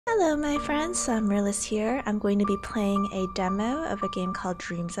Hello my friends, SAmaryllis here. I'm going to be playing a demo of a game called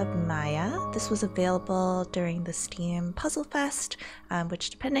Dreams of Maya. This was available during the Steam Puzzle Fest,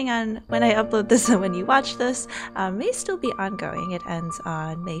 which depending on when I upload this and when you watch this, may still be ongoing. It ends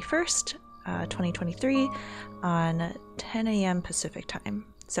on May 1st, 2023 on 10 a.m. Pacific time.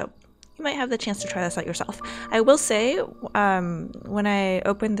 So you might have the chance to try this out yourself. I will say, when I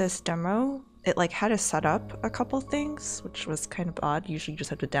opened this demo, it had to set up a couple things, which was kind of odd. Usually you just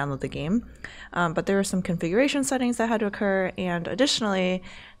have to download the game. But there were some configuration settings that had to occur, and additionally,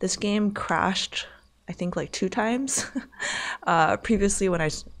 this game crashed, I think 2 times previously when I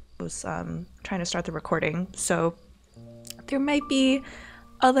was trying to start the recording. So there might be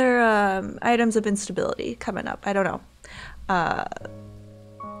other items of instability coming up. I don't know.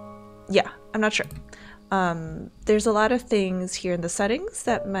 Yeah, I'm not sure. There's a lot of things here in the settings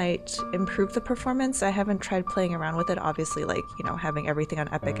that might improve the performance. I haven't tried playing around with it. Obviously, having everything on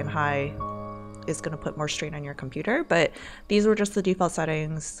epic and high is going to put more strain on your computer, but these were just the default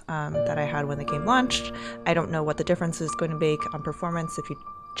settings that I had when the game launched. I don't know what the difference is going to make on performance if you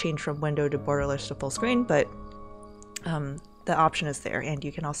change from window to borderless to full screen, but the option is there, and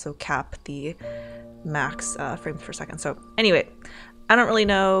you can also cap the max frames per second. So anyway, I don't really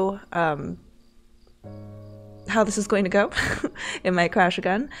know how this is going to go. It might crash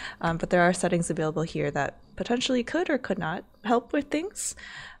again, but there are settings available here that potentially could or could not help with things.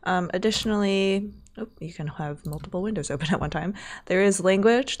 Additionally, you can have multiple windows open at one time. There is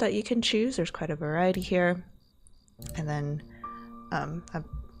language that you can choose. There's quite a variety here. And then,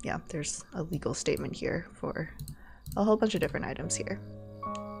 yeah, there's a legal statement here for a whole bunch of different items here.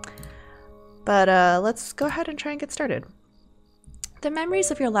 But let's go ahead and try and get started. The memories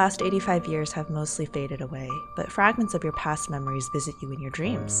of your last 85 years have mostly faded away, but fragments of your past memories visit you in your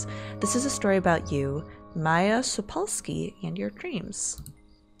dreams. This is a story about you, Maya Sapolsky, and your dreams.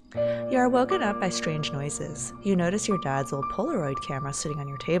 You are woken up by strange noises. You notice your dad's old Polaroid camera sitting on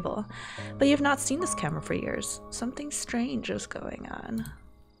your table, but you have not seen this camera for years. Something strange is going on.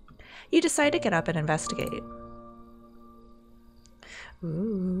 You decide to get up and investigate.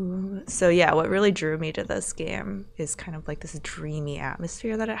 Ooh. So yeah, what really drew me to this game is kind of this dreamy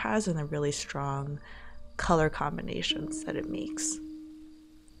atmosphere that it has and the really strong color combinations that it makes.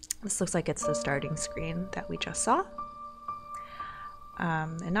 This looks like it's the starting screen that we just saw.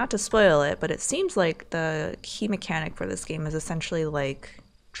 And not to spoil it, but it seems like the key mechanic for this game is essentially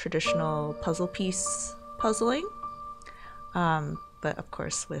traditional puzzle piece puzzling, but of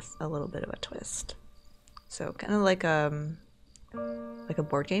course with a little bit of a twist. So kind of like a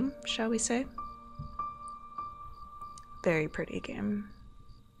board game, shall we say. Very pretty game.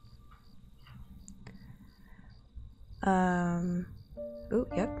 Oh,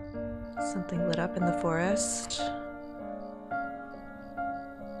 yep. Something lit up in the forest.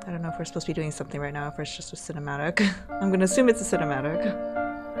 I don't know if we're supposed to be doing something right now, if it's just a cinematic. I'm gonna assume it's a cinematic.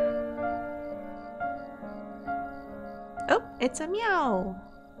 Oh, it's a meow.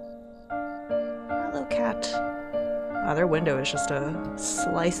 Hello, cat. Wow, their window is just a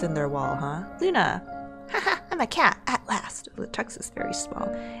slice in their wall, huh? Luna! Haha, I'm a cat, at last. The text is very small.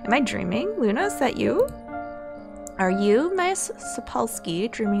 Am I dreaming? Luna, is that you? Are you, Maya Sapolsky,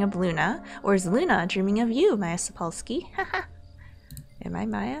 dreaming of Luna? Or is Luna dreaming of you, Maya Sapolsky? Haha. Am I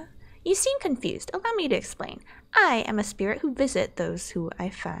Maya? You seem confused. Allow me to explain. I am a spirit who visit those who I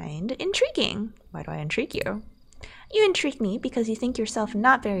find intriguing. Why do I intrigue you? You intrigue me because you think yourself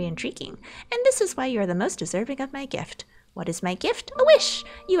not very intriguing, and this is why you are the most deserving of my gift. What is my gift? A wish!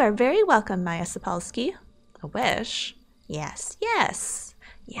 You are very welcome, Maya Sapolsky. A wish? Yes, yes,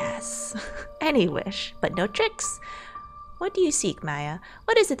 yes. Any wish, but no tricks. What do you seek, Maya?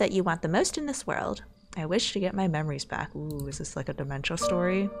 What is it that you want the most in this world? I wish to get my memories back. Ooh, is this like a dementia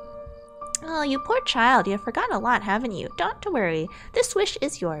story? Oh, you poor child, you have forgotten a lot, haven't you? Don't worry, this wish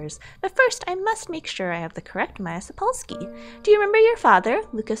is yours. But first, I must make sure I have the correct Maya Sapolsky. Do you remember your father,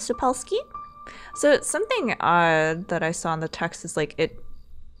 Lucas Sapolsky? So something odd that I saw in the text is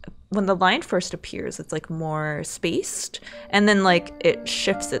when the line first appears, it's more spaced, and then it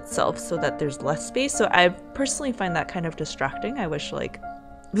shifts itself so that there's less space. So I personally find that kind of distracting. I wish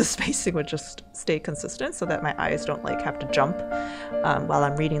the spacing would just stay consistent so that my eyes don't have to jump while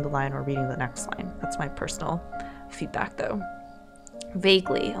I'm reading the line or reading the next line. That's my personal feedback though.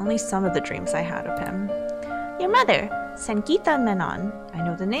 Vaguely, only some of the dreams I had of him. Your mother, Sankita Menon. I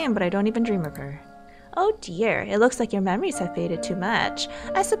know the name, but I don't even dream of her. Oh dear, it looks like your memories have faded too much.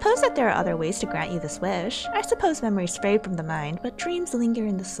 I suppose that there are other ways to grant you this wish. I suppose memories fade from the mind, but dreams linger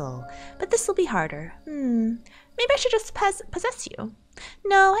in the soul. But this will be harder. Maybe I should just possess you.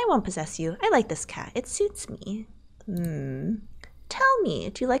 No, I won't possess you. I like this cat. It suits me. Tell me,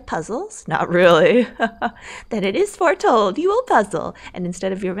 do you like puzzles? Not really. Then it is foretold you will puzzle, and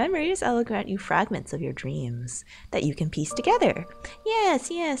instead of your memories, I will grant you fragments of your dreams that you can piece together. Yes,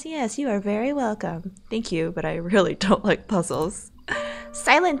 yes, yes, you are very welcome. Thank you, but I really don't like puzzles.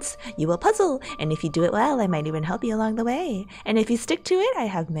 Silence! You will puzzle, and if you do it well, I might even help you along the way. And if you stick to it, I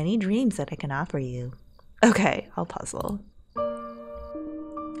have many dreams that I can offer you. Okay, I'll puzzle.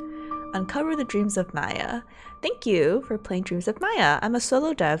 Uncover the dreams of Maya. Thank you for playing Dreams of Maya. I'm a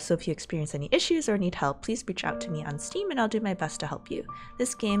solo dev, so if you experience any issues or need help, please reach out to me on Steam and I'll do my best to help you.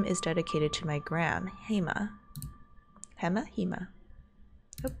 This game is dedicated to my gram, Hema. Hema?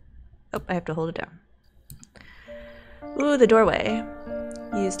 Oh, I have to hold it down. Ooh, the doorway.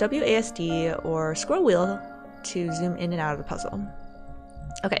 Use WASD or scroll wheel to zoom in and out of the puzzle.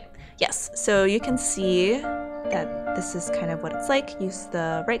 Okay, yes, so you can see that this is kind of what it's like. Use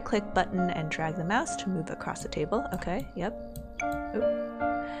the right click button and drag the mouse to move across the table. Okay, yep. Oop.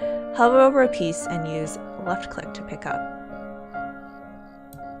 Hover over a piece and use left click to pick up.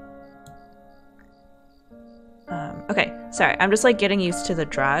 Okay, sorry, I'm just like getting used to the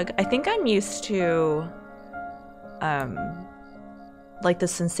drag. I think I'm used to like the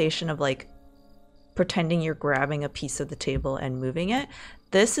sensation of like pretending you're grabbing a piece of the table and moving it.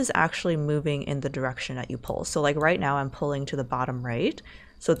 This is actually moving in the direction that you pull. So like right now I'm pulling to the bottom right,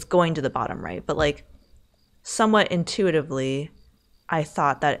 so it's going to the bottom right, but like somewhat intuitively I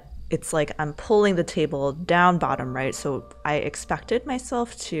thought that it's like I'm pulling the table down bottom right, so I expected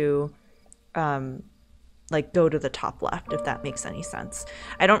myself to like go to the top left, if that makes any sense.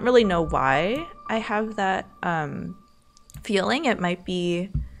 I don't really know why I have that feeling. It might be,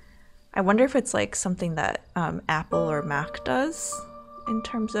 I wonder if it's like something that Apple or Mac does in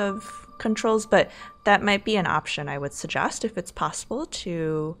terms of controls, but that might be an option I would suggest if it's possible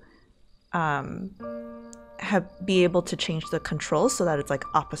to be able to change the controls so that it's like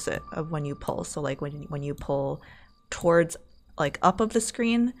opposite of when you pull. So like when you pull towards like up of the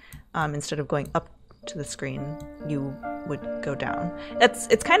screen, instead of going up to the screen, you would go down.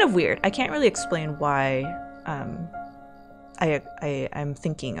 It's kind of weird. I can't really explain why I'm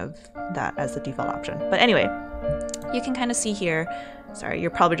thinking of that as the default option. But anyway, you can kind of see here, sorry,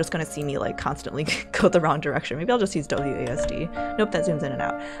 you're probably just going to see me like constantly go the wrong direction. Maybe I'll just use WASD. Nope, that zooms in and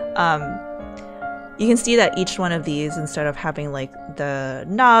out. You can see that each one of these, instead of having like the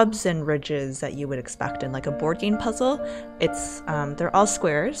knobs and ridges that you would expect in like a board game puzzle, it's they're all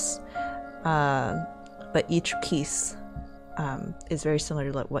squares, but each piece is very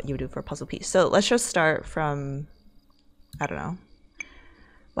similar to what you would do for a puzzle piece. So let's just start from, I don't know.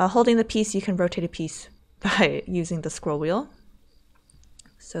 While holding the piece, you can rotate a piece by using the scroll wheel.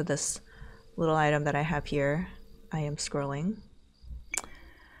 So this little item that I have here, I am scrolling.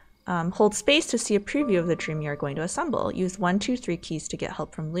 Hold space to see a preview of the dream you are going to assemble. Use 1, 2, 3 keys to get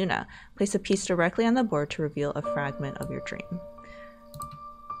help from Luna. Place a piece directly on the board to reveal a fragment of your dream.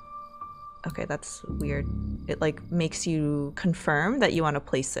 Okay, that's weird. It like makes you confirm that you want to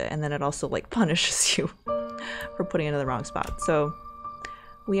place it, and then it also like punishes you for putting it in the wrong spot. So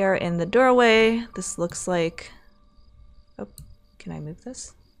we are in the doorway. This looks like, oh, can I move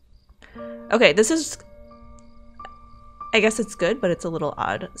this? Okay, this is, I guess it's good, but it's a little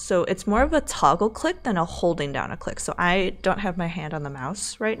odd. So it's more of a toggle click than a holding down a click. So I don't have my hand on the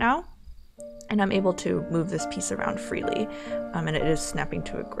mouse right now, and I'm able to move this piece around freely, and it is snapping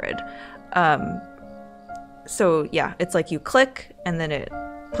to a grid. So yeah, it's like you click and then it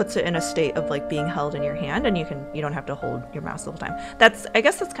puts it in a state of like being held in your hand, and you don't have to hold your mouse the whole time. I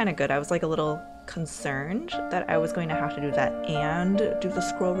guess that's kind of good. I was like a little concerned that I was going to have to do that and do the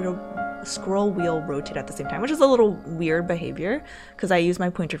scroll wheel rotate at the same time, which is a little weird behavior because I use my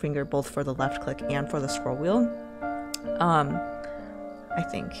pointer finger both for the left click and for the scroll wheel. I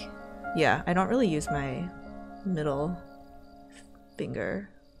think, yeah, I don't really use my middle finger.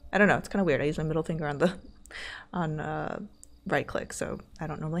 I don't know, it's kind of weird. I use my middle finger on right click, so I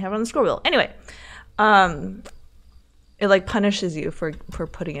don't normally have it on the scroll wheel. Anyway, it like punishes you for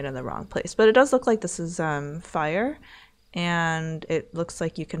putting it in the wrong place. But it does look like this is fire, and it looks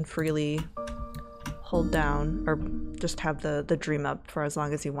like you can freely hold down or just have the dream up for as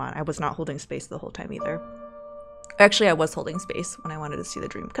long as you want. I was not holding space the whole time either. Actually, I was holding space when I wanted to see the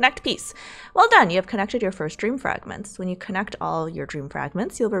dream. Connect piece. Well done, you have connected your first dream fragments. When you connect all your dream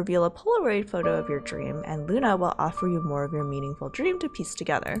fragments, you'll reveal a Polaroid photo of your dream, and Luna will offer you more of your meaningful dream to piece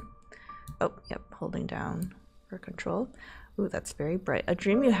together. Oh, yep, holding down for control. Ooh, that's very bright. A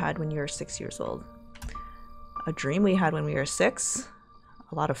dream you had when you were 6 years old. A dream we had when we were 6?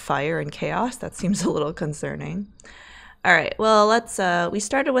 A lot of fire and chaos? That seems a little concerning. All right, well, let's, we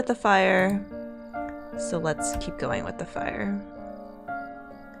started with the fire. So let's keep going with the fire.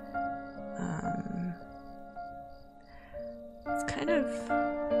 kind of...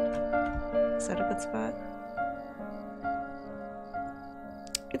 Is that a good spot?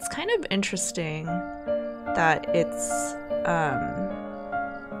 It's kind of interesting that it's,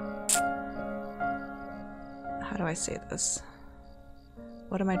 how do I say this?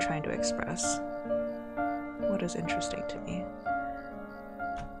 What am I trying to express? What is interesting to me?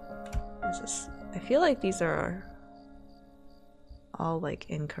 I feel like these are all like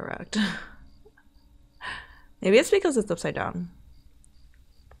incorrect. Maybe it's because it's upside down.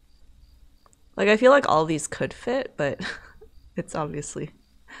 Like I feel like all these could fit, but it's obviously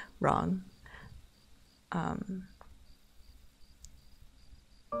wrong.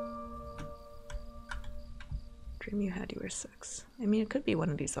 Dream you had you were 6. I mean, it could be one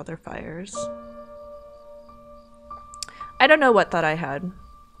of these other fires. I don't know what thought I had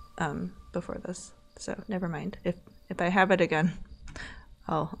before this, so never mind. If I have it again,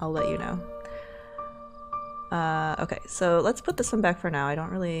 I'll let you know. Okay, so let's put this one back for now. I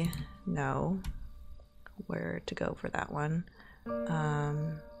don't really know where to go for that one.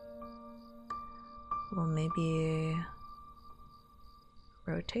 We'll maybe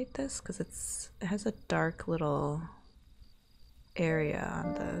rotate this because it has a dark little area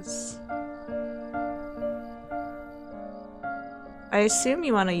on this. I assume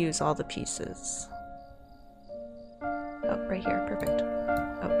you want to use all the pieces. Oh, right here, perfect.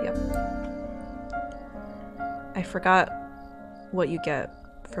 Oh, yep. I forgot what you get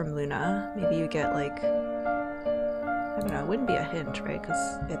from Luna. Maybe you get like, I don't know, it wouldn't be a hint, right?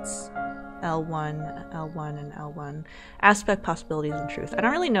 Because it's L1, L1, and L1. Aspect, possibilities, and truth. I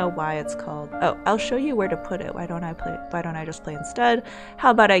don't really know why it's called. Oh, I'll show you where to put it. Why don't I just play instead?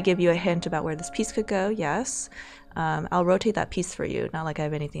 How about I give you a hint about where this piece could go? Yes. I'll rotate that piece for you. Not like I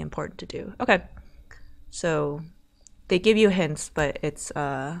have anything important to do. Okay. So they give you hints, but it's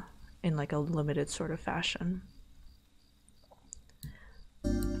in like a limited sort of fashion.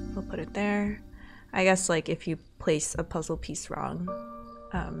 We'll put it there. I guess like if you place a puzzle piece wrong,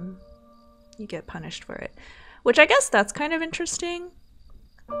 you get punished for it. Which I guess that's kind of interesting.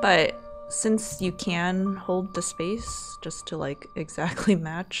 But since you can hold the space just to like exactly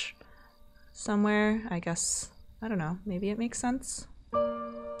match somewhere, I guess, I don't know, maybe it makes sense.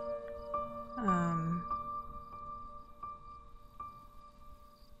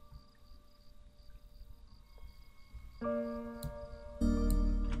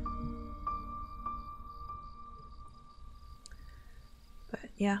 But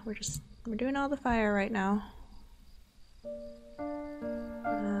yeah, we're doing all the fire right now.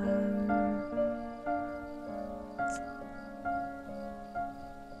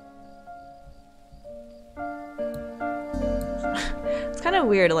 It's kind of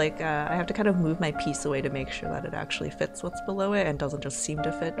weird, like I have to kind of move my piece away to make sure that it actually fits what's below it and doesn't just seem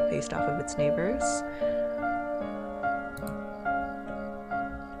to fit based off of its neighbors.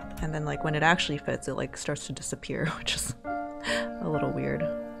 And then like when it actually fits, it like starts to disappear, which is a little weird.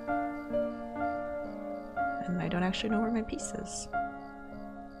 And I don't actually know where my piece is.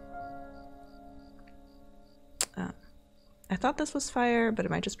 I thought this was fire, but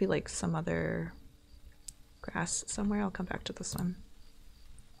it might just be like some other grass somewhere. I'll come back to this one.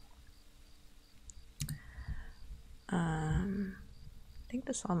 I think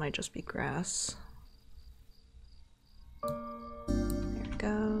this all might just be grass. There we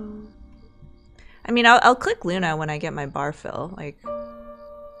go. I mean, I'll click Luna when I get my bar fill. Like,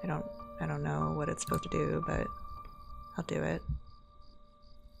 I don't know what it's supposed to do, but I'll do it.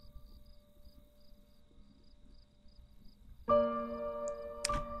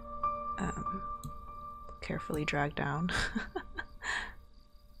 Carefully drag down.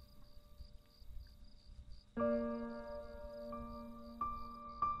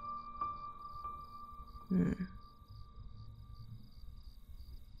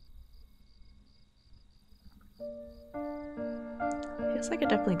 Feels like it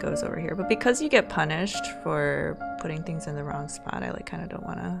definitely goes over here, but because you get punished for putting things in the wrong spot, I like kind of don't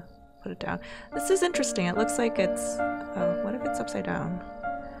want to put it down. This is interesting. It looks like it's, oh, what if it's upside down?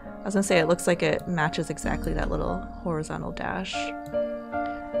 I was gonna say it looks like it matches exactly that little horizontal dash.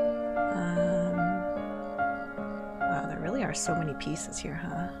 Wow, there really are so many pieces here,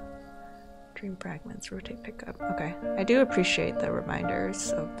 huh? Dream fragments, rotate, pickup. Okay, I do appreciate the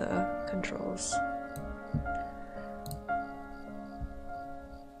reminders of the controls.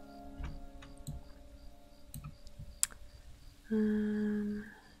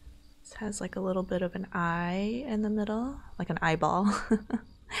 This has like a little bit of an eye in the middle, like an eyeball.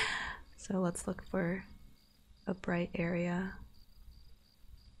 So let's look for a bright area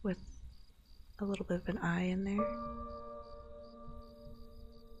with a little bit of an eye in there.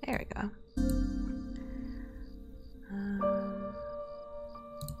 There we go.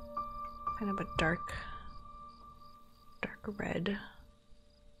 dark red.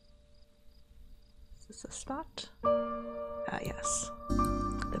 Is this a spot? Ah, yes.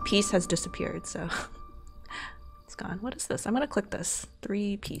 The piece has disappeared, so it's gone. What is this? I'm gonna click this.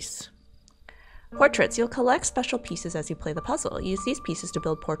 3 piece. Portraits. You'll collect special pieces as you play the puzzle. Use these pieces to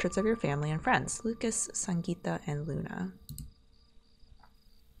build portraits of your family and friends. Lucas, Sangeeta, and Luna.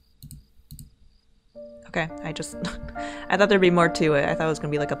 Okay, I just I thought there'd be more to it. I thought it was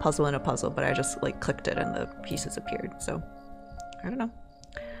gonna be like a puzzle in a puzzle, but I just like clicked it and the pieces appeared. So I don't know.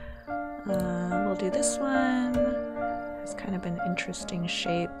 We'll do this one. It's kind of an interesting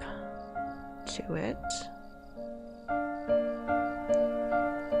shape to it.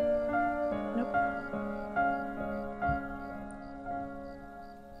 Nope.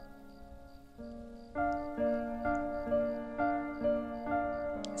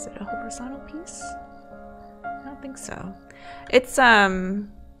 Is it a horizontal piece? I don't think so. It's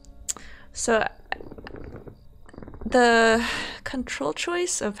so the control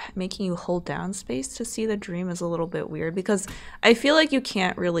choice of making you hold down space to see the dream is a little bit weird, because I feel like you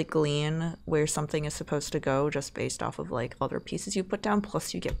can't really glean where something is supposed to go just based off of like other pieces you put down,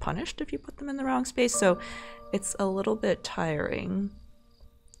 plus you get punished if you put them in the wrong space. So it's a little bit tiring,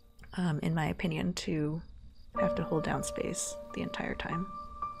 in my opinion, to have to hold down space the entire time.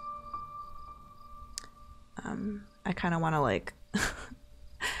 I kind of want to like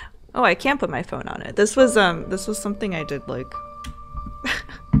oh, I can't put my phone on it. This was something I did like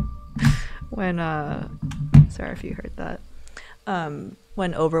when sorry if you heard that.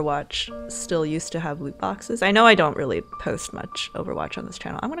 When Overwatch still used to have loot boxes. I know I don't really post much Overwatch on this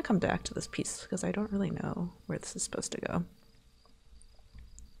channel. I'm gonna come back to this piece because I don't really know where this is supposed to go.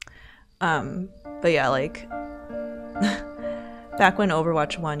 But yeah, like back when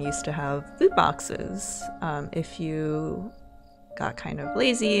Overwatch 1 used to have loot boxes, if you got kind of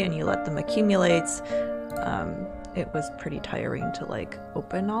lazy and you let them accumulate, it was pretty tiring to like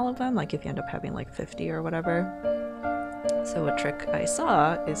open all of them, like if you end up having like 50 or whatever. So a trick I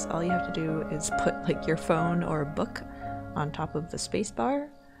saw is all you have to do is put like your phone or a book on top of the space bar,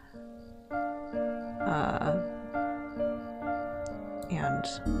 and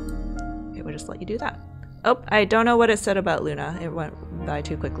it would just let you do that. Oh, I don't know what it said about Luna. It went by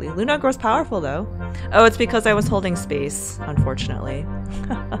too quickly. Luna grows powerful, though. Oh, it's because I was holding space, unfortunately.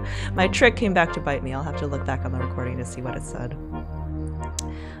 My trick came back to bite me. I'll have to look back on the recording to see what it said.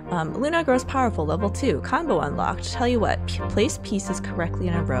 Luna grows powerful, level 2. Combo unlocked. Tell you what, place pieces correctly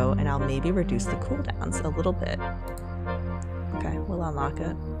in a row, and I'll maybe reduce the cooldowns a little bit. Okay, we'll unlock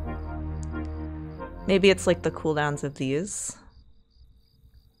it. Maybe it's like the cooldowns of these.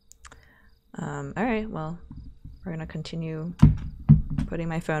 Alright, well, we're gonna continue putting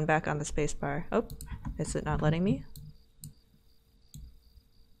my phone back on the spacebar. Oh, is it not letting me?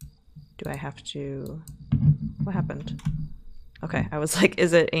 Do I have to... What happened? Okay, I was like,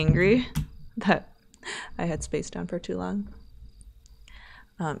 is it angry that I had space down for too long?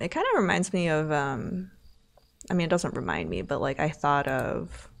 It kind of reminds me of, I mean, it doesn't remind me, but like I thought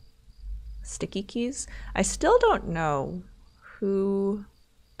of sticky keys. I still don't know who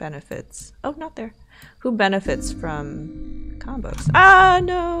benefits. Oh, not there. Who benefits from combos? Ah,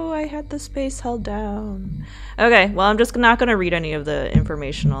 no, I had the space held down. Okay, well, I'm just not going to read any of the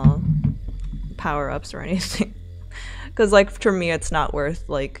informational power-ups or anything. Because, like, for me, it's not worth,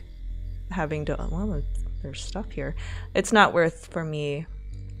 like, having to... Well, there's stuff here. It's not worth, for me,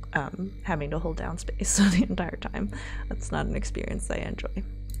 having to hold down space the entire time. That's not an experience I enjoy.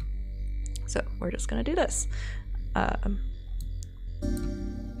 So, we're just going to do this. Another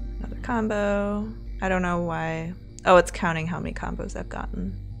combo. I don't know why. Oh, it's counting how many combos I've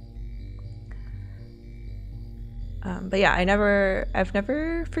gotten. But yeah, I've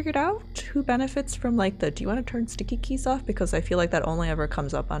never figured out who benefits from like the, do you want to turn sticky keys off? Because I feel like that only ever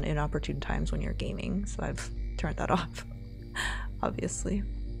comes up on inopportune times when you're gaming. So I've turned that off, obviously.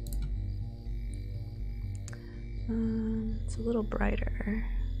 It's a little brighter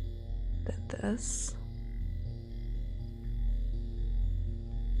than this.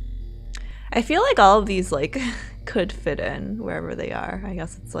 I feel like all of these like could fit in wherever they are. I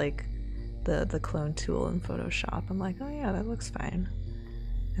guess it's like the clone tool in Photoshop. I'm like, oh yeah, that looks fine.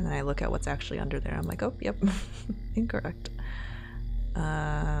 And then I look at what's actually under there. I'm like, oh, yep, incorrect.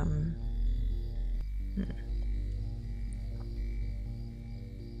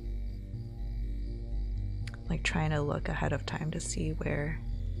 Like trying to look ahead of time to see where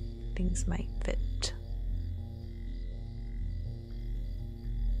things might fit.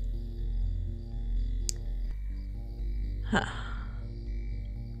 Huh.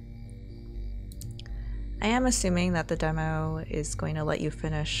 I am assuming that the demo is going to let you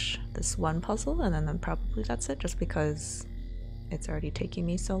finish this one puzzle, and then probably that's it, just because it's already taking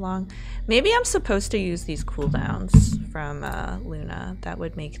me so long. Maybe I'm supposed to use these cooldowns from Luna. That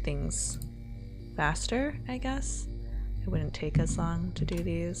would make things faster, I guess. It wouldn't take as long to do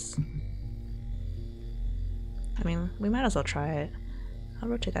these. I mean, we might as well try it. I'll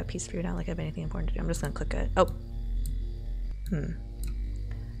rotate that piece for you now like I have anything important to do. I'm just gonna click it. Oh.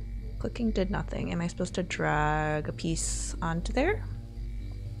 Clicking did nothing. Am I supposed to drag a piece onto there?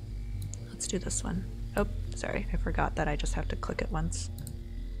 Let's do this one. Oh, sorry. I forgot that I just have to click it once.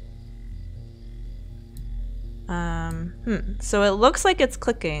 So it looks like it's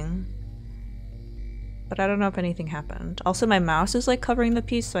clicking, but I don't know if anything happened. Also, my mouse is like covering the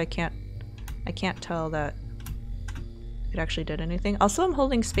piece, so I can't tell that it actually did anything. Also, I'm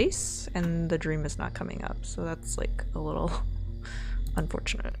holding space and the dream is not coming up, so that's like a little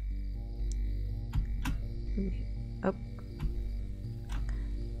unfortunate. Oh.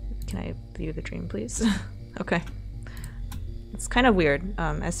 Can I view the dream, please? Okay. It's kind of weird.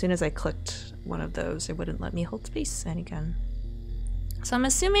 As soon as I clicked one of those, it wouldn't let me hold space again. So I'm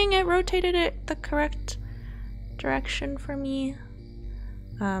assuming it rotated it the correct direction for me.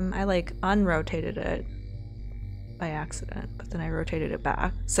 I like unrotated it by accident, but then I rotated it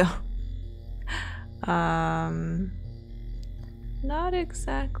back. So not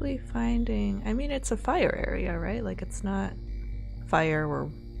exactly finding. I mean, it's a fire area, right? Like, it's not fire or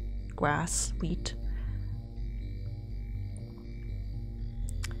grass, wheat.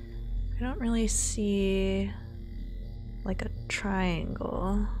 I don't really see like a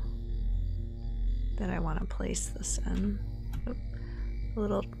triangle that I want to place this in. Oh, a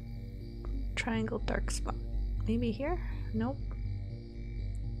little triangle dark spot. Maybe here? Nope.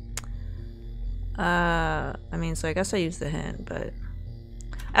 I mean, so I guess I used the hint, but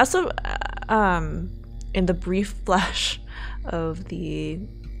I also, in the brief flash of the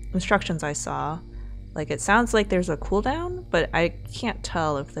instructions I saw, like, it sounds like there's a cooldown, but I can't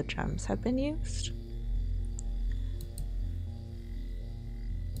tell if the gems have been used.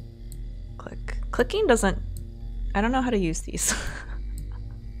 Click. Clicking doesn't, I don't know how to use these.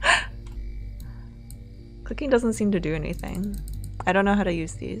 Clicking doesn't seem to do anything. I don't know how to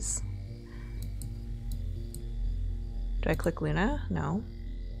use these. Do I click Luna? No.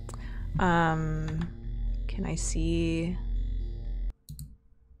 Can I see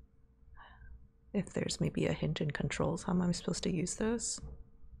if there's maybe a hint in controls? How am I supposed to use those?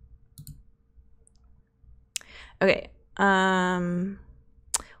 Okay.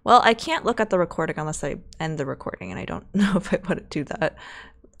 Well, I can't look at the recording unless I end the recording, and I don't know if I want to do that.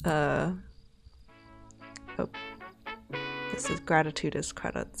 Oh. This is gratitude is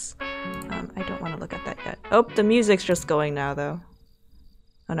credits. I don't want to look at that yet. Oh, the music's just going now, though.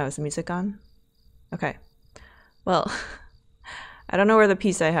 Oh no, is the music on? Okay. Well, I don't know where the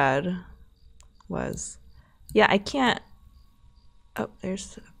piece I had was. Yeah, I can't. Oh,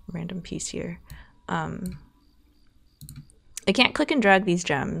 there's a random piece here. I can't click and drag these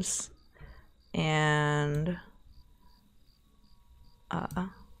gems, and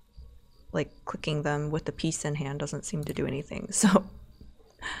like clicking them with the piece in hand doesn't seem to do anything. So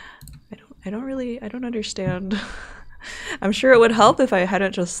I don't understand. I'm sure it would help if I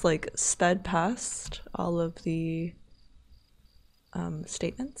hadn't just like sped past all of the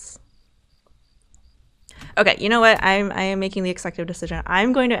statements. Okay, you know what? I am making the executive decision.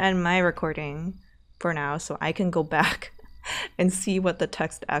 I'm going to end my recording for now so I can go back and see what the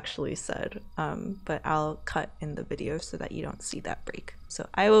text actually said. But I'll cut in the video so that you don't see that break. So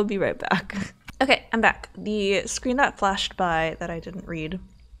I will be right back. Okay, I'm back. The screen that flashed by that I didn't read,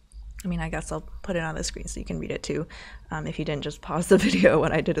 I mean, I guess I'll put it on the screen so you can read it too, if you didn't just pause the video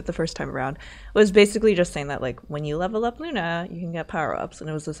when I did it the first time around, was basically just saying that, like, when you level up Luna, you can get power-ups, and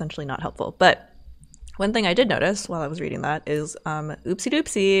it was essentially not helpful. But one thing I did notice while I was reading that is, oopsie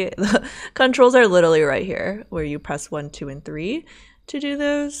doopsie, the controls are literally right here, where you press 1, 2, and 3 to do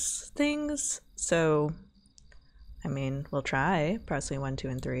those things. So, I mean, we'll try pressing 1, 2,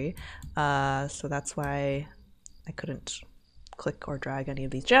 and 3. So that's why I couldn't click or drag any of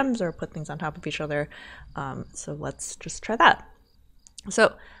these gems or put things on top of each other. So let's just try that.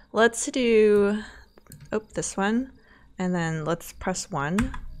 So let's do, oh, this one, and then let's press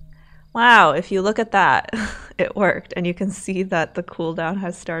 1. Wow, if you look at that, it worked, and you can see that the cooldown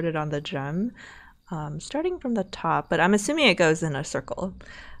has started on the gem, starting from the top, but I'm assuming it goes in a circle.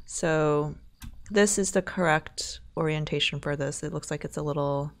 So this is the correct orientation for this. It looks like it's a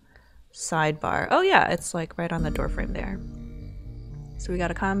little sidebar. Oh yeah, it's like right on the door frame there. So we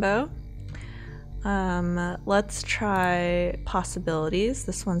got a combo. Let's try possibilities.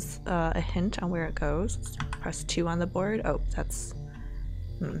 This one's a hint on where it goes. Let's press 2 on the board. Oh, that's...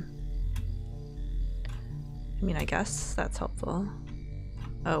 I mean, I guess that's helpful.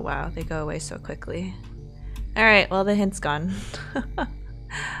 Oh wow, they go away so quickly. Alright, well the hint's gone.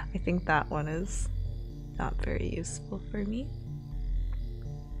 I think that one is not very useful for me.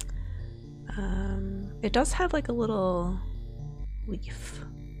 It does have like a little leaf.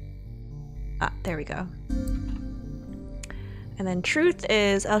 Ah, there we go. And then truth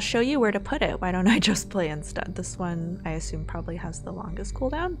is, I'll show you where to put it. Why don't I just play instead? This one I assume probably has the longest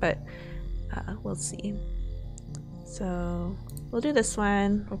cooldown, but we'll see. So we'll do this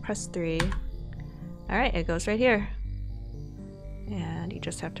one. We'll press 3. Alright, it goes right here. And you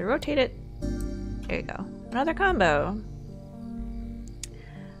just have to rotate it. There you go. Another combo.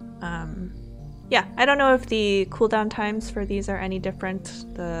 Yeah, I don't know if the cooldown times for these are any different.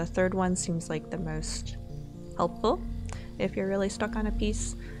 The third one seems like the most helpful if you're really stuck on a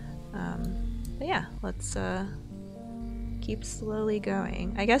piece. But yeah, let's keep slowly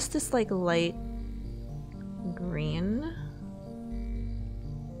going. I guess this like light green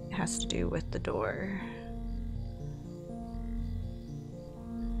has to do with the door.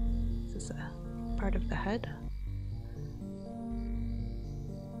 Is this a part of the head?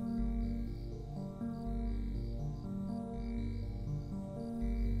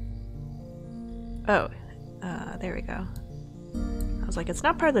 Oh, there we go. I was like, it's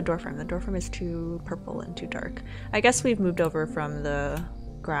not part of the door frame. The door frame is too purple and too dark. I guess we've moved over from the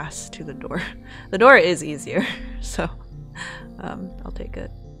grass to the door. The door is easier, so I'll take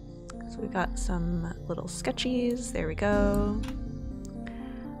it. So we got some little sketchies. There we go.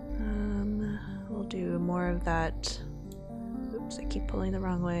 We'll do more of that. Oops, I keep pulling the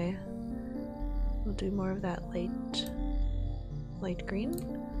wrong way. We'll do more of that light green.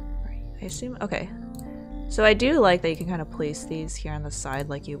 Right, I assume. Okay. So I do like that you can kind of place these here on the side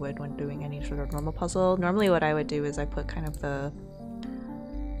like you would when doing any sort of normal puzzle. Normally what I would do is I put kind of the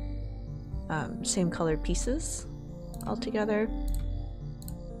same colored pieces all together.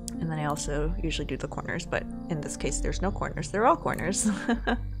 And then I also usually do the corners, but in this case there's no corners. They're all corners.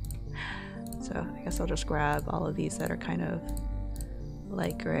 So I guess I'll just grab all of these that are kind of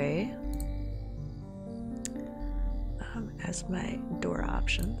light gray as my door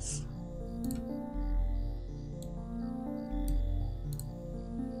options.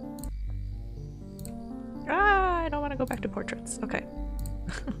 Ah, I don't want to go back to portraits. Okay.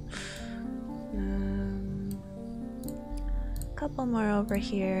 Couple more over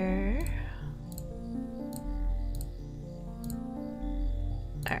here.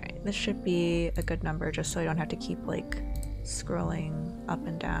 Alright, this should be a good number just so I don't have to keep like scrolling up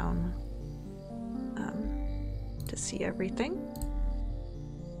and down to see everything.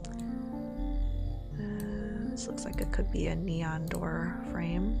 This looks like it could be a neon door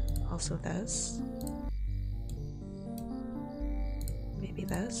frame. Also this. Maybe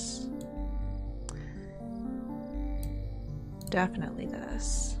this. Definitely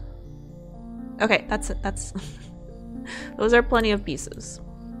this. Okay, that's it. That's those are plenty of pieces.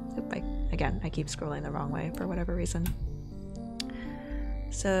 Again, I keep scrolling the wrong way for whatever reason.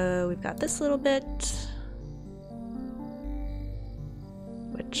 So we've got this little bit,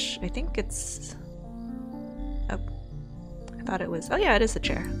 which I think it's. Oh, I thought it was. Oh yeah, it is the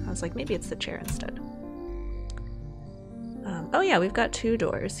chair. I was like, maybe it's the chair instead. Oh yeah, we've got 2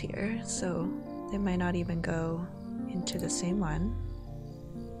 doors here, so they might not even go into the same one.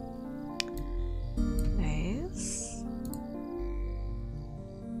 Nice.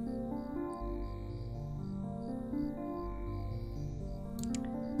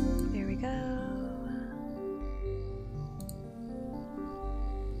 There we go.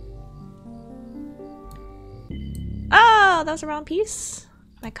 Oh, that was the wrong piece.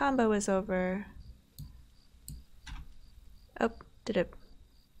 My combo is over. Oh, did it?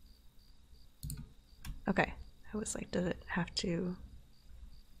 Okay. I was like, does it have to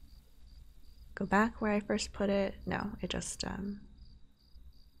go back where I first put it? No, it just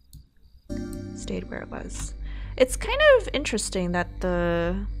stayed where it was. It's kind of interesting that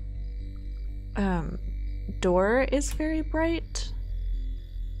the door is very bright.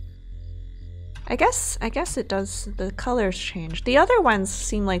 I guess it does, the colors change. The other ones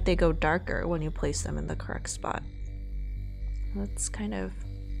seem like they go darker when you place them in the correct spot. That's kind of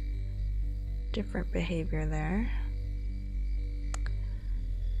different behavior there.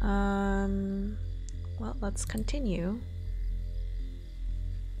 Well, let's continue.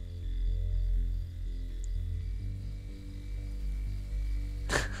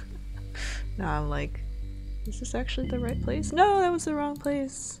 Now I'm like, is this actually the right place? No, that was the wrong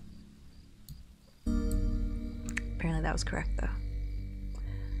place. Apparently that was correct though.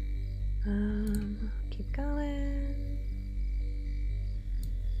 Keep going.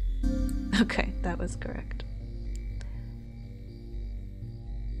 Okay, that was correct.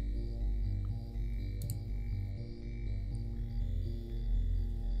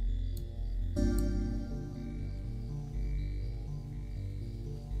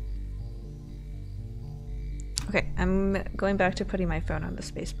 Okay, I'm going back to putting my phone on the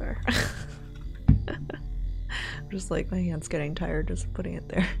spacebar. Just like my hand's getting tired just putting it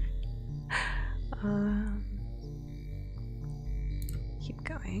there. Keep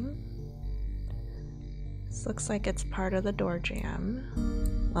going. This looks like it's part of the door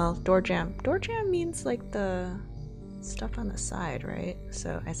jam. Well, door jam. Door jam means like the stuff on the side, right?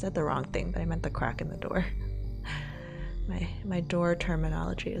 So I said the wrong thing, but I meant the crack in the door. My door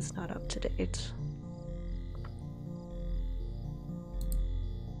terminology is not up to date.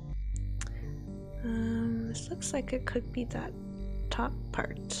 This looks like it could be that top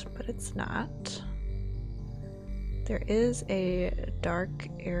part, but it's not. There is a dark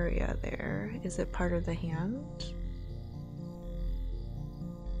area there. Is it part of the hand?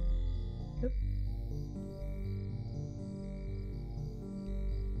 Oop.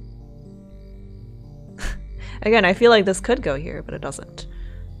 Again, I feel like this could go here, but it doesn't.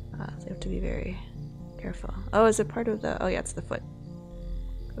 So you have to be very careful. Oh, is it part of the... Oh yeah, it's the foot.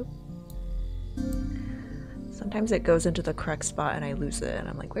 Oop. Sometimes it goes into the correct spot and I lose it and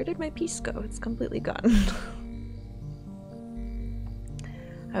I'm like, where did my piece go? It's completely gone.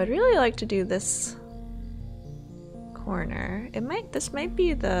 I would really like to do this corner. This might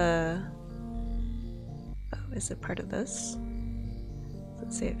be the... Oh, is it part of this?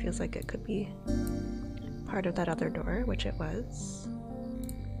 Let's say it feels like it could be part of that other door, which it was.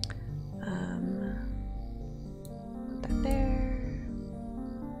 Put that there.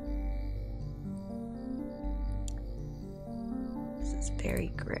 This is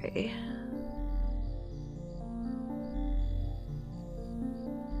very gray.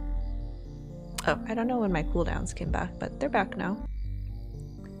 Oh, I don't know when my cooldowns came back, but they're back now.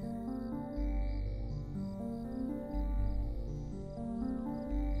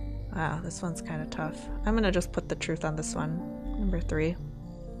 Wow, this one's kind of tough. I'm gonna just put the truth on this one. Number 3.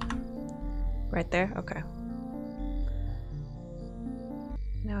 Right there? Okay.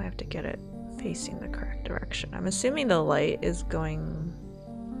 Now I have to get it facing the correct direction. I'm assuming the light is going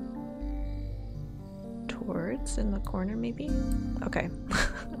towards in the corner, maybe? Okay.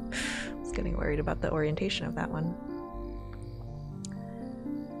 I was getting worried about the orientation of that one.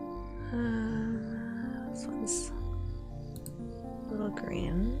 This one's a little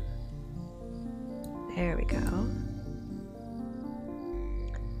green. There we go.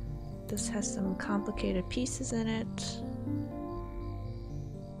 This has some complicated pieces in it.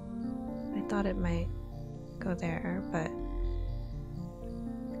 I thought it might go there, but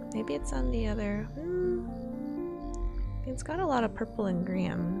maybe it's on the other. It's got a lot of purple and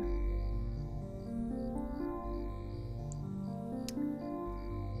green.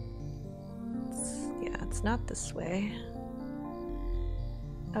 Yeah, it's not this way.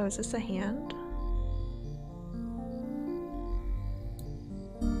 Oh, is this a hand?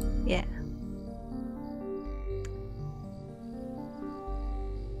 Yeah.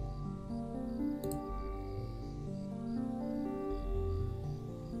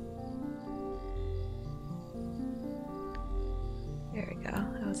 There we go.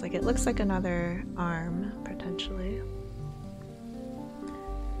 I was like, it looks like another arm, potentially.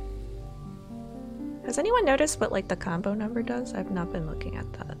 Has anyone noticed what like the combo number does? I've not been looking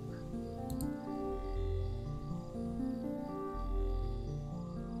at that.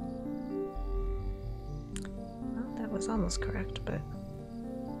 Well, that was almost correct, but...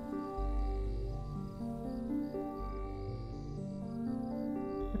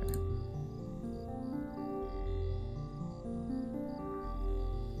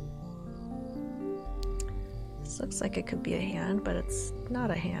 This looks like it could be a hand, but it's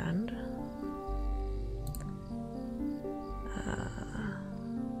not a hand.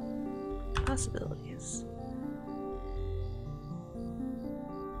 Possibilities.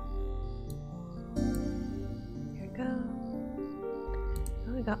 Here we go.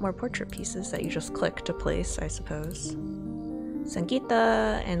 Oh, we got more portrait pieces that you just click to place, I suppose.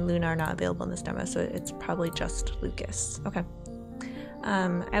 Sangeeta and Luna are not available in this demo, so it's probably just Lucas. Okay.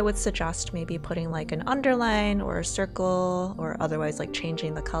 I would suggest maybe putting like an underline or a circle or otherwise like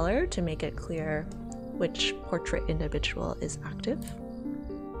changing the color to make it clear which portrait individual is active.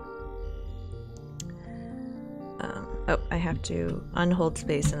 Oh, I have to unhold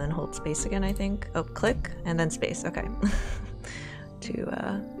space and then hold space again, I think. Oh, click and then space. Okay. To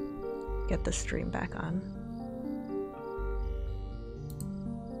get the stream back on.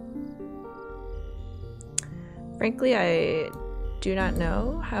 Frankly, I do not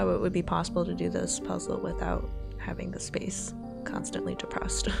know how it would be possible to do this puzzle without having the space constantly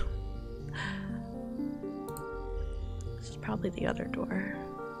depressed. This is probably the other door.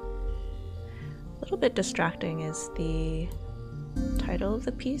 A little bit distracting is the title of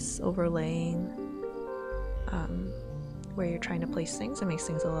the piece overlaying where you're trying to place things. It makes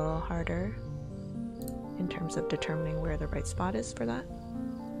things a little harder in terms of determining where the right spot is for that.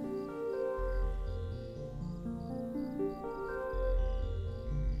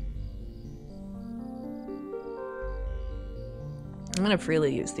 I'm gonna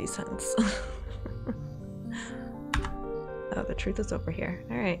freely use these hints. Oh, the truth is over here.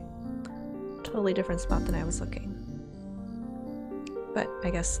 Alright. Totally different spot than I was looking. But I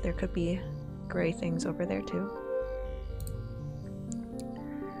guess there could be gray things over there too.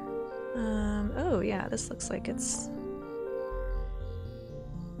 Oh yeah, this looks like it's...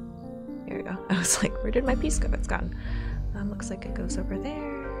 There we go. I was like, where did my piece go? It's gone. Looks like it goes over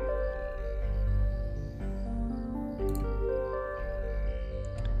there.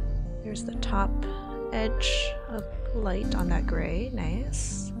 There's the top edge of light on that gray.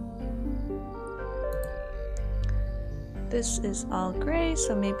 Nice. This is all gray,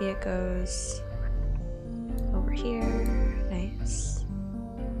 so maybe it goes over here. Nice.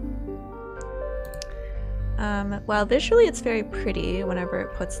 While visually it's very pretty, whenever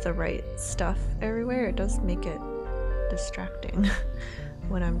it puts the right stuff everywhere, it does make it distracting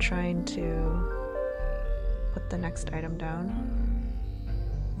when I'm trying to put the next item down.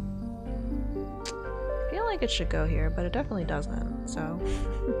 I feel like it should go here, but it definitely doesn't, so...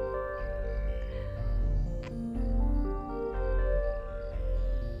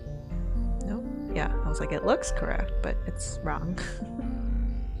 Nope. Yeah, I was like, it looks correct, but it's wrong.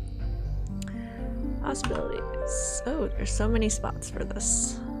 Possibilities. Oh, there's so many spots for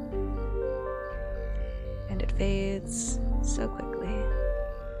this. And it fades so quickly.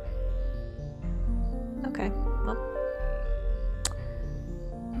 Okay, well.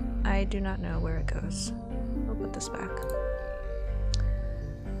 I do not know where it goes. I'll put this back.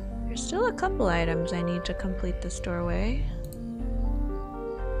 There's still a couple items I need to complete this doorway.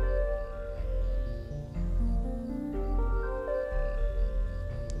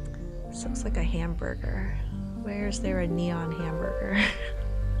 This looks like a hamburger. Where's there a neon hamburger?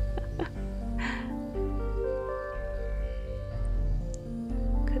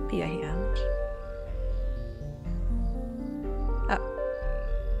 Could be a hand. Oh.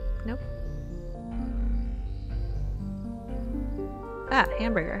 Nope. Ah,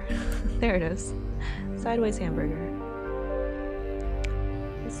 hamburger. There it is. Sideways hamburger.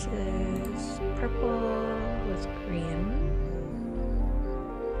 This is purple with green.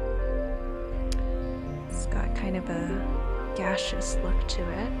 It's got kind of a gaseous look to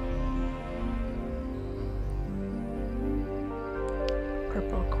it.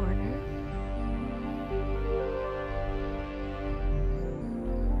 Purple corner.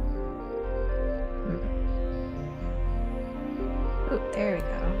 Oh, there we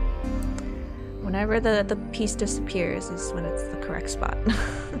go. Whenever the piece disappears is when it's the correct spot.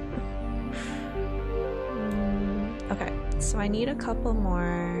 Okay, so I need a couple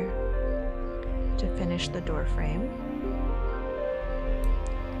more to finish the door frame.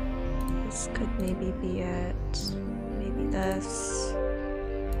 This could maybe be it. Maybe this.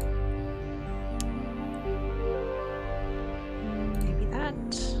 Maybe that.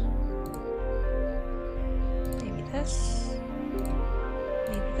 Maybe this.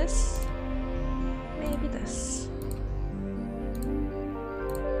 Maybe this. Maybe this.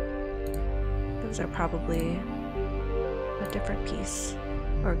 Those are probably a different piece.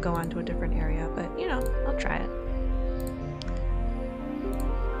 Or go on to a different area, but you know, I'll try it.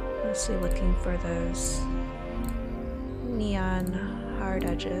 Mostly looking for those neon hard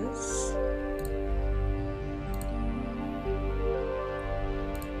edges.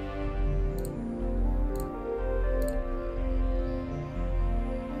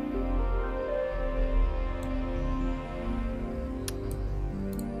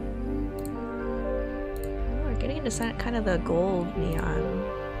 We're getting into kind of the gold neon,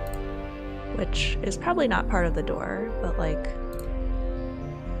 which is probably not part of the door, but like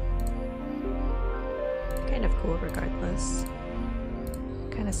kind of cool regardless.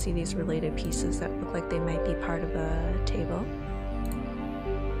 Kind of see these related pieces that look like they might be part of a table.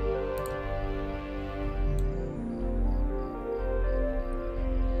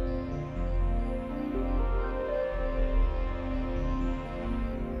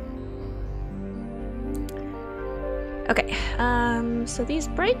 Okay, so these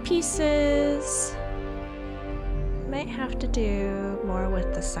bright pieces might have to do more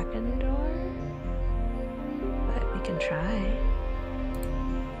with the second door, but We can try.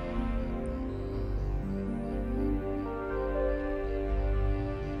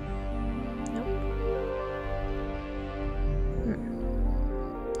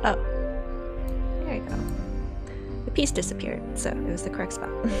 Oh, there you go. The piece disappeared, so it was the correct spot.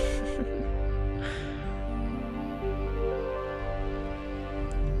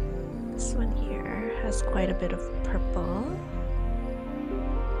 This one here has quite a bit of purple.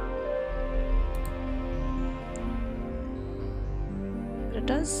 But it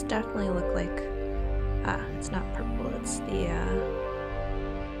does definitely look like... it's not purple, it's the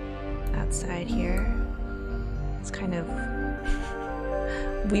outside here. It's kind of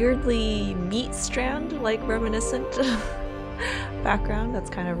weirdly meat strand, like reminiscent background that's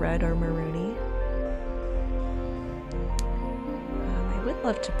kind of red or maroony. I would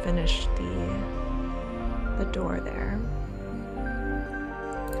love to finish the door there,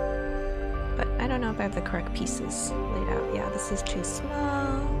 but I don't know if I have the correct pieces laid out. Yeah, this is too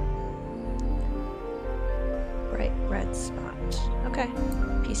small. Bright red spot. Okay,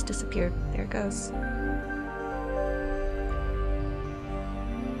 piece disappeared. There it goes.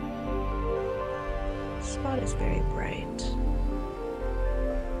 Spot is very bright.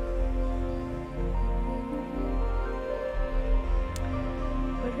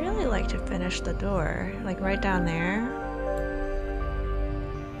 I would really like to finish the door, like right down there.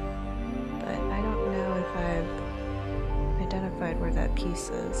 But I don't know if I've identified where that piece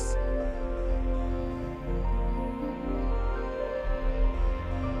is.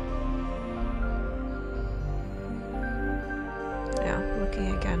 Yeah,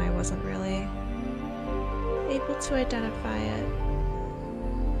 looking again, I wasn't really able to identify it.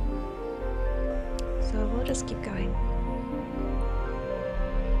 So we'll just keep going.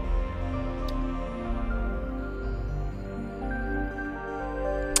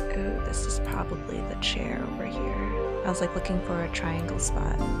 Oh, this is probably the chair over here. I was like looking for a triangle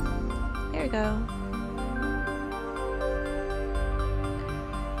spot. There we go.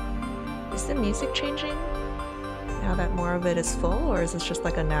 Is the music changing now that more of it is full, or is this just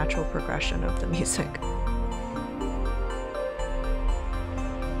like a natural progression of the music?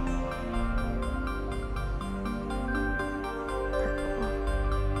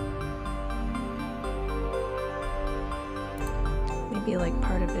 Maybe like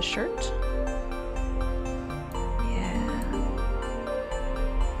part of his shirt? Yeah.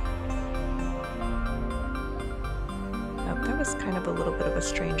 Oh, that was kind of a little bit of a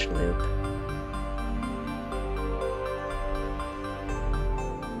strange loop.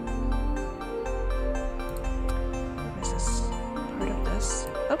 Is this part of this?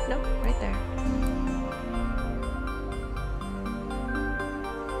 Oh, no, right there.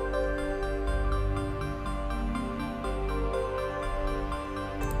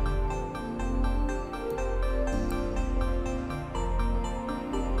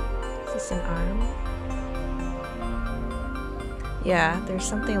 An arm. Yeah, there's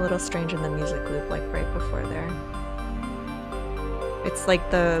something a little strange in the music loop, like right before there. It's like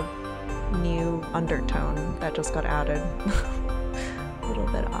the new undertone that just got added. A little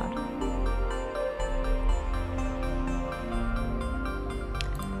bit odd.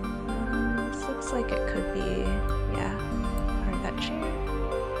 This looks like it could be, yeah, part of that chair.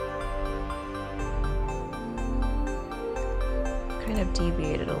 Kind of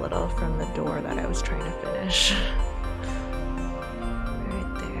deviated a little from the door that I was trying to finish.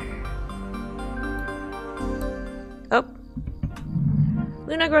 Right there. Oh!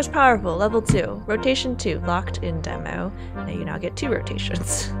 Luna grows powerful, level 2. Rotation 2, locked in demo. Now you now get 2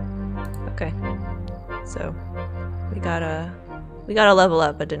 rotations. Okay. So, we gotta level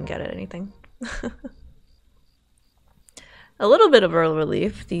up, but didn't get it anything. A little bit of a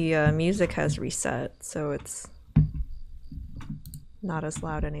relief, the music has reset, so it's not as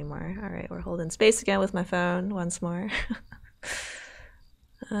loud anymore. All right, we're holding space again with my phone once more.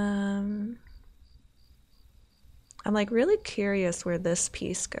 I'm like really curious where this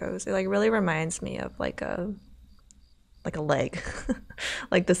piece goes. It like really reminds me of like a leg.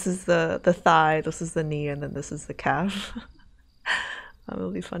 Like this is the thigh, this is the knee, and then this is the calf. It'll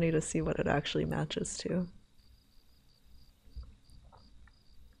be funny to see what it actually matches to.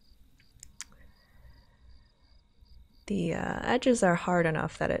 The edges are hard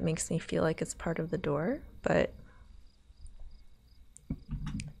enough that it makes me feel like it's part of the door, but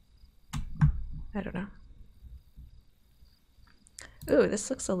I don't know. Ooh, this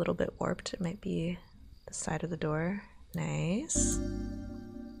looks a little bit warped. It might be the side of the door. Nice.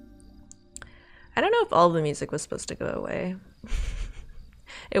 I don't know if all the music was supposed to go away.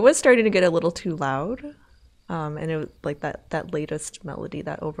 It was starting to get a little too loud. And it was like that latest melody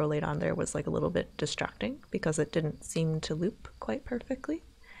that overlaid on there was like a little bit distracting because it didn't seem to loop quite perfectly.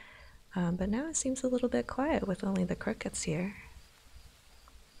 But now it seems a little bit quiet with only the crickets here.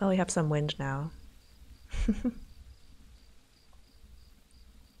 Oh, we have some wind now.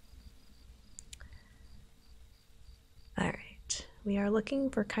 All right, we are looking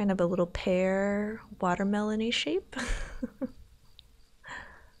for kind of a little pear watermelon-y shape.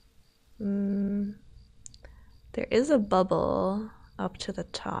 There is a bubble up to the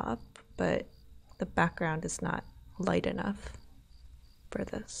top, but the background is not light enough for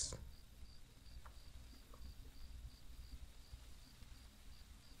this.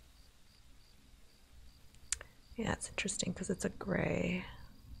 Yeah, it's interesting because it's a gray.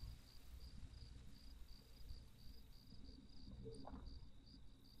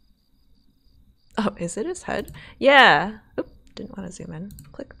 Oh, is it his head? Yeah. Oop, didn't want to zoom in.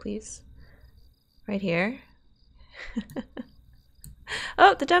 Click, please. Right here.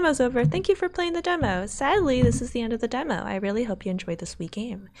 Oh, the demo's over. Thank you for playing the demo. Sadly, this is the end of the demo. I really hope you enjoyed this wee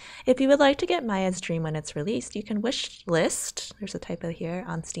game. If you would like to get Maya's Dream when it's released, you can wish list, there's a typo here,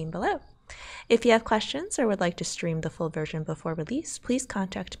 on Steam below. If you have questions or would like to stream the full version before release, please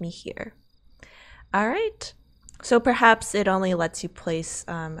contact me here. All right. So perhaps it only lets you place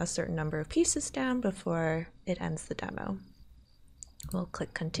a certain number of pieces down before it ends the demo. We'll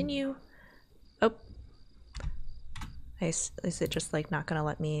click continue. Oh. Is it just like not gonna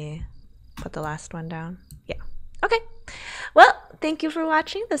let me put the last one down? Yeah. Okay. Well, thank you for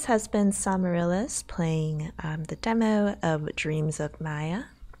watching. This has been SAmaryllis playing the demo of Dreams of Maya.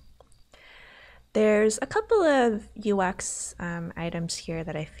 There's a couple of UX items here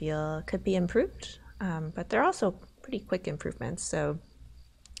that I feel could be improved, but they're also pretty quick improvements, so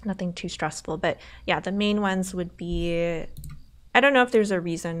nothing too stressful. But yeah, the main ones would be, I don't know if there's a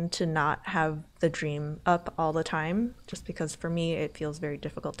reason to not have the dream up all the time, just because for me it feels very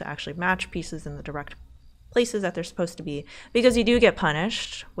difficult to actually match pieces in the direct places that they're supposed to be, because you do get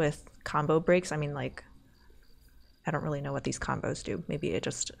punished with combo breaks. I mean, like, I don't really know what these combos do. Maybe it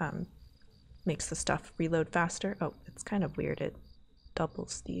just makes the stuff reload faster. Oh, it's kind of weird. It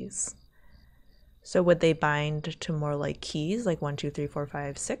doubles these. So would they bind to more like keys, like 1, 2, 3, 4,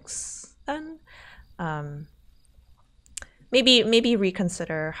 5, 6 then? Maybe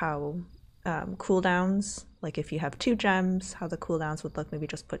reconsider how cooldowns, like if you have 2 gems, how the cooldowns would look. Maybe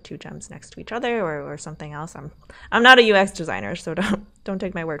just put 2 gems next to each other, or something else. I'm not a UX designer, so don't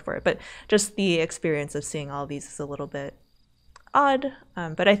take my word for it. But just the experience of seeing all these is a little bit odd.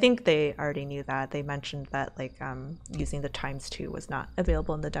 But I think they already knew that. They mentioned that like using the ×2 was not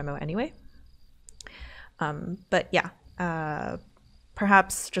available in the demo anyway. But yeah.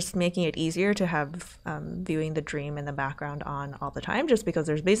 Perhaps just making it easier to have viewing the dream in the background on all the time, just because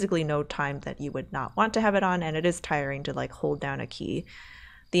there's basically no time that you would not want to have it on, and it is tiring to like hold down a key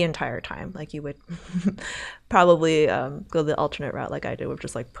the entire time. Like you would probably go the alternate route like I did, with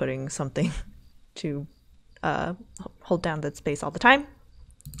just like putting something to hold down that space all the time.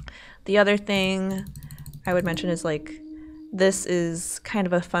 The other thing I would mention is like, this is kind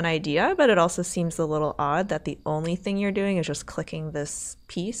of a fun idea, but it also seems a little odd that the only thing you're doing is just clicking this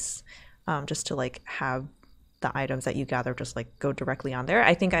piece just to like have the items that you gather just like go directly on there.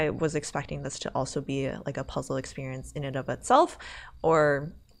 I think I was expecting this to also be like a puzzle experience in and of itself,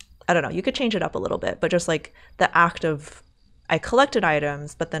 or I don't know, you could change it up a little bit, but just like the act of I collected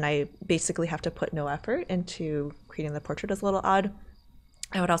items, but then I basically have to put no effort into creating the portrait is a little odd.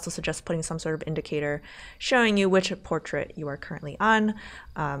 I would also suggest putting some sort of indicator showing you which portrait you are currently on,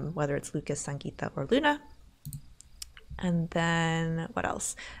 whether it's Lucas, Sangeeta, or Luna. And then what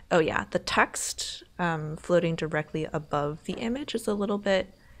else? Oh yeah, the text floating directly above the image is a little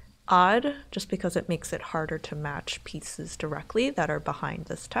bit odd, just because it makes it harder to match pieces directly that are behind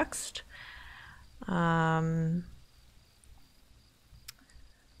this text. What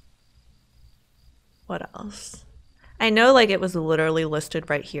else? I know like it was literally listed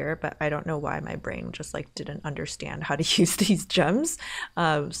right here, but I don't know why my brain just like didn't understand how to use these gems.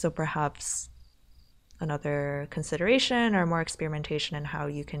 So perhaps another consideration or more experimentation in how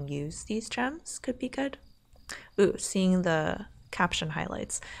you can use these gems could be good. Ooh, seeing the caption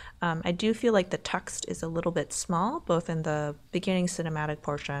highlights. I do feel like the text is a little bit small, both in the beginning cinematic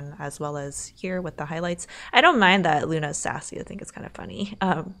portion as well as here with the highlights. I don't mind that Luna's sassy. I think it's kind of funny.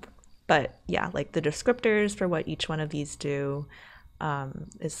 But yeah, like the descriptors for what each one of these do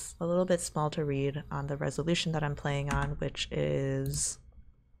is a little bit small to read on the resolution that I'm playing on, which is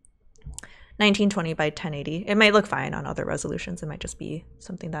 1920 by 1080. It might look fine on other resolutions. It might just be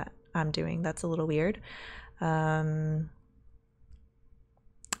something that I'm doing that's a little weird.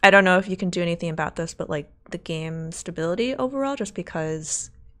 I don't know if you can do anything about this, but like the game stability overall, just because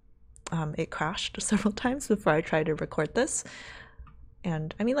it crashed several times before I tried to record this.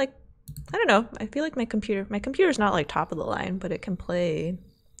 And I mean, like, I don't know. I feel like my computer's not like top of the line, but it can play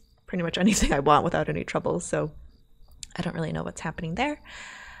pretty much anything I want without any trouble. So I don't really know what's happening there.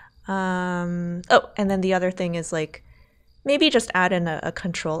 Oh, and then the other thing is like maybe just add in a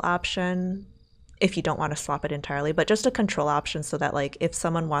control option if you don't want to swap it entirely, but just a control option so that like if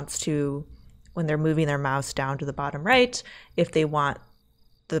someone wants to, when they're moving their mouse down to the bottom right, if they want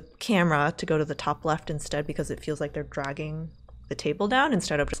the camera to go to the top left instead because it feels like they're dragging the table down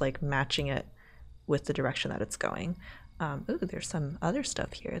instead of just like matching it with the direction that it's going. Ooh, there's some other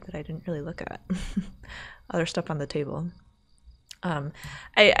stuff here that I didn't really look at. Other stuff on the table.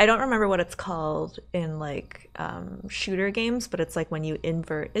 I don't remember what it's called in like shooter games, but it's like when you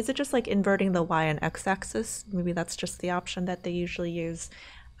invert, is it just like inverting the Y and X axis? Maybe that's just the option that they usually use.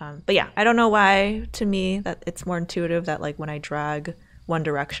 But yeah, I don't know why to me that it's more intuitive that like when I drag one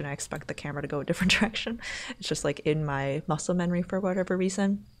direction, I expect the camera to go a different direction. It's just like in my muscle memory for whatever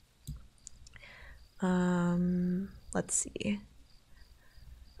reason. Let's see.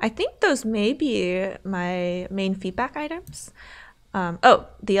 I think those may be my main feedback items. Oh,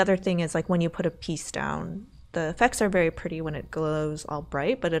 the other thing is like when you put a piece down, the effects are very pretty when it glows all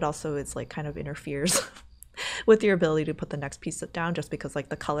bright, but it also is like kind of interferes with your ability to put the next piece down just because like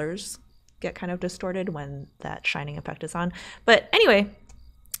the colors get kind of distorted when that shining effect is on. But anyway,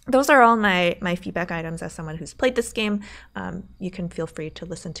 those are all my feedback items as someone who's played this game. You can feel free to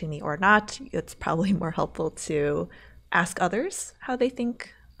listen to me or not. It's probably more helpful to ask others how they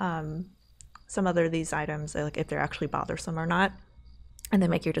think some other of these items, like if they're actually bothersome or not, and then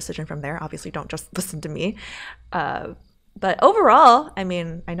make your decision from there. Obviously, don't just listen to me. But overall, I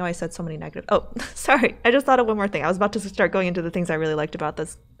mean, I know I said so many negative. Oh, sorry. I just thought of one more thing. I was about to start going into the things I really liked about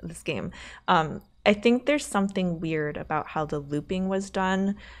this game. I think there's something weird about how the looping was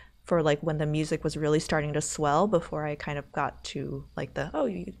done for like when the music was really starting to swell before I kind of got to like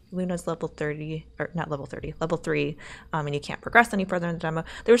Luna's level 30, or not level 30, level 3, and you can't progress any further in the demo.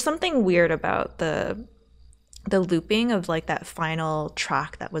 There was something weird about the looping of like that final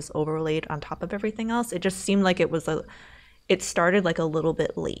track that was overlaid on top of everything else. It just seemed like it started like a little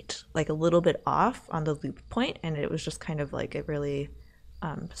bit late, like a little bit off on the loop point, and it was just kind of like it really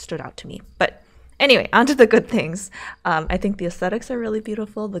stood out to me. But anyway, on to the good things. I think the aesthetics are really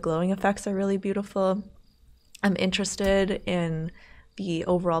beautiful. The glowing effects are really beautiful. I'm interested in the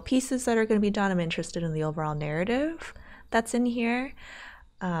overall pieces that are going to be done. I'm interested in the overall narrative that's in here.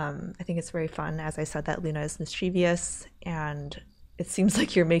 I think it's very fun, as I said, that Luna is mischievous, and it seems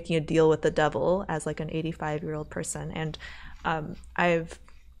like you're making a deal with the devil as like an 85-year-old person. And I've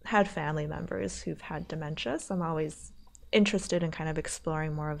had family members who've had dementia, so I'm always interested in kind of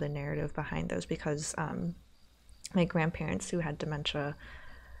exploring more of the narrative behind those, because my grandparents who had dementia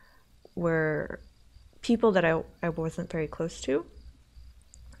were people that I wasn't very close to,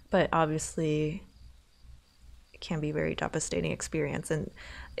 but obviously can be a very devastating experience. And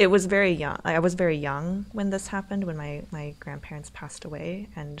it was very young. I was very young when this happened, when my grandparents passed away,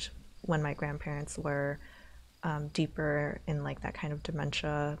 and when my grandparents were deeper in like that kind of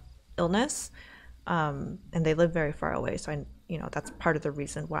dementia illness, and they lived very far away, so that's part of the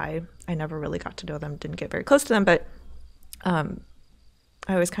reason why I never really got to know them, didn't get very close to them. But I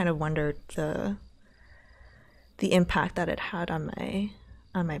always kind of wondered the impact that it had on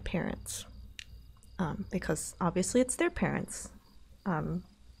my parents. Because obviously it's their parents.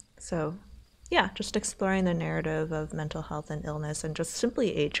 So yeah, just exploring the narrative of mental health and illness and just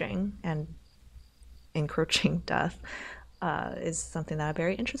simply aging and encroaching death is something that I'm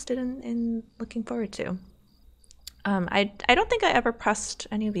very interested in looking forward to. I don't think I ever pressed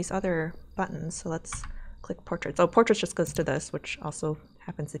any of these other buttons, so let's click portraits. Oh, portraits just goes to this, which also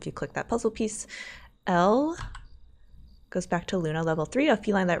happens if you click that puzzle piece. L goes back to Luna, level 3, a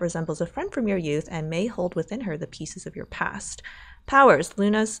feline that resembles a friend from your youth and may hold within her the pieces of your past. Powers.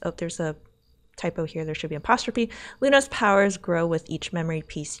 Luna's, oh, there's a typo here, there should be an apostrophe. Luna's powers grow with each memory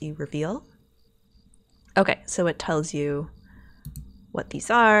piece you reveal. Okay, so it tells you what these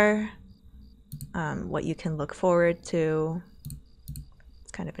are, what you can look forward to.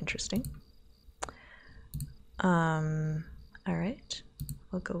 It's kind of interesting. All right.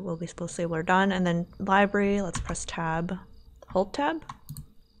 We'll be supposed to say we're done, and then library, let's press tab. Hold tab?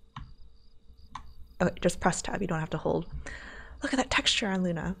 Okay, just press tab, you don't have to hold. Look at that texture on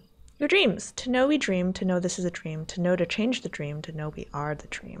Luna. Your dreams. To know we dream, to know this is a dream, to know to change the dream, to know we are the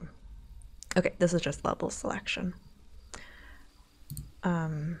dream. Okay, this is just level selection.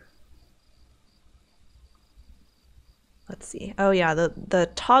 let's see. Oh yeah, the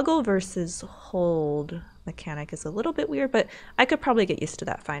toggle versus hold mechanic is a little bit weird, but I could probably get used to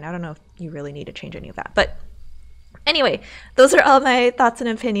that fine. I don't know if you really need to change any of that. But anyway, those are all my thoughts and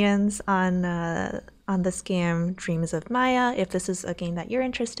opinions on this game, Dreams of Maya. If this is a game that you're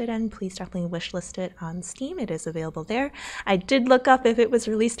interested in, please definitely wishlist it on Steam. It is available there. I did look up if it was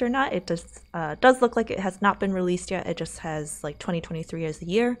released or not. It does look like it has not been released yet. It just has like 2023 as the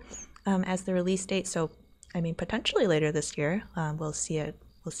year as the release date. So, I mean, potentially later this year, we'll see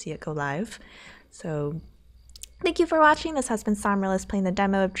it go live. So thank you for watching. This has been SAmaryllis playing the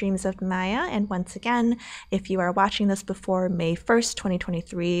demo of Dreams of Maya. And once again, if you are watching this before May 1st,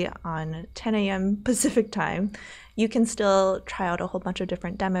 2023 on 10 a.m. Pacific time, you can still try out a whole bunch of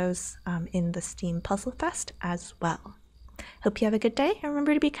different demos in the Steam Puzzle Fest as well. Hope you have a good day, and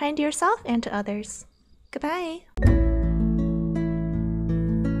remember to be kind to yourself and to others. Goodbye.